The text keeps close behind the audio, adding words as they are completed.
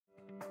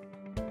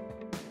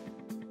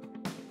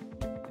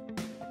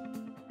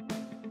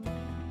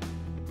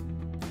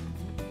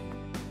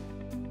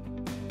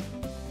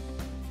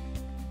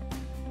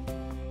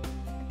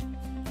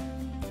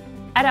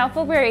At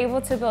Alpha, we are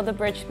able to build a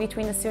bridge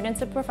between the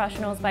students and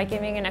professionals by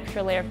giving an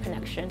extra layer of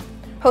connection.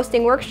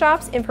 Hosting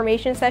workshops,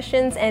 information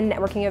sessions, and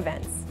networking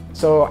events.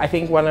 So I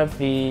think one of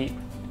the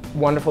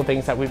wonderful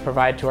things that we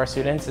provide to our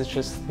students is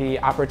just the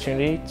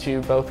opportunity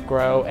to both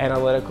grow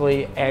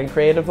analytically and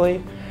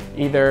creatively,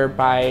 either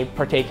by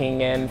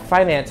partaking in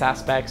finance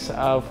aspects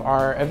of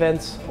our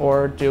events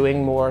or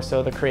doing more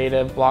so the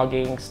creative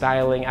blogging,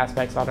 styling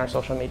aspects on our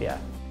social media.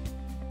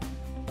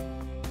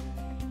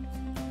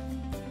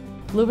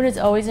 Lubin is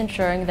always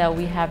ensuring that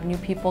we have new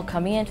people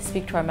coming in to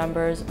speak to our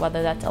members,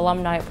 whether that's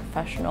alumni or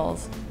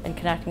professionals, and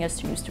connecting us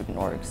to new student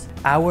orgs.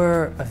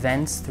 Our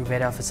events through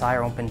Beta Alpha Psi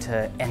are open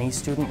to any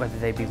student, whether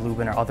they be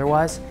Lubin or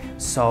otherwise,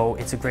 so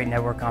it's a great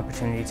network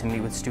opportunity to meet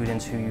with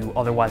students who you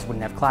otherwise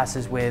wouldn't have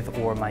classes with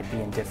or might be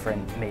in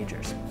different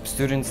majors.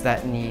 Students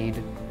that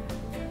need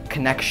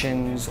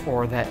connections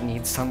or that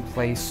need some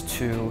place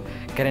to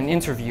get an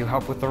interview,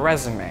 help with the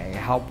resume,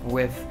 help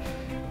with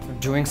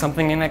doing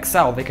something in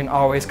Excel, they can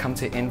always come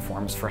to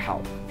Informs for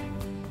help.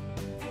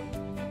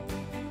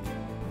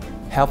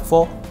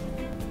 Helpful,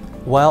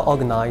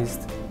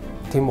 well-organized,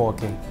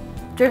 teamworking.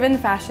 Driven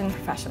fashion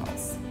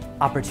professionals.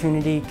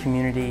 Opportunity,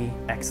 community,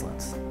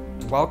 excellence.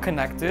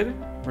 Well-connected,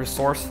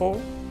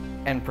 resourceful,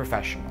 and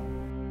professional.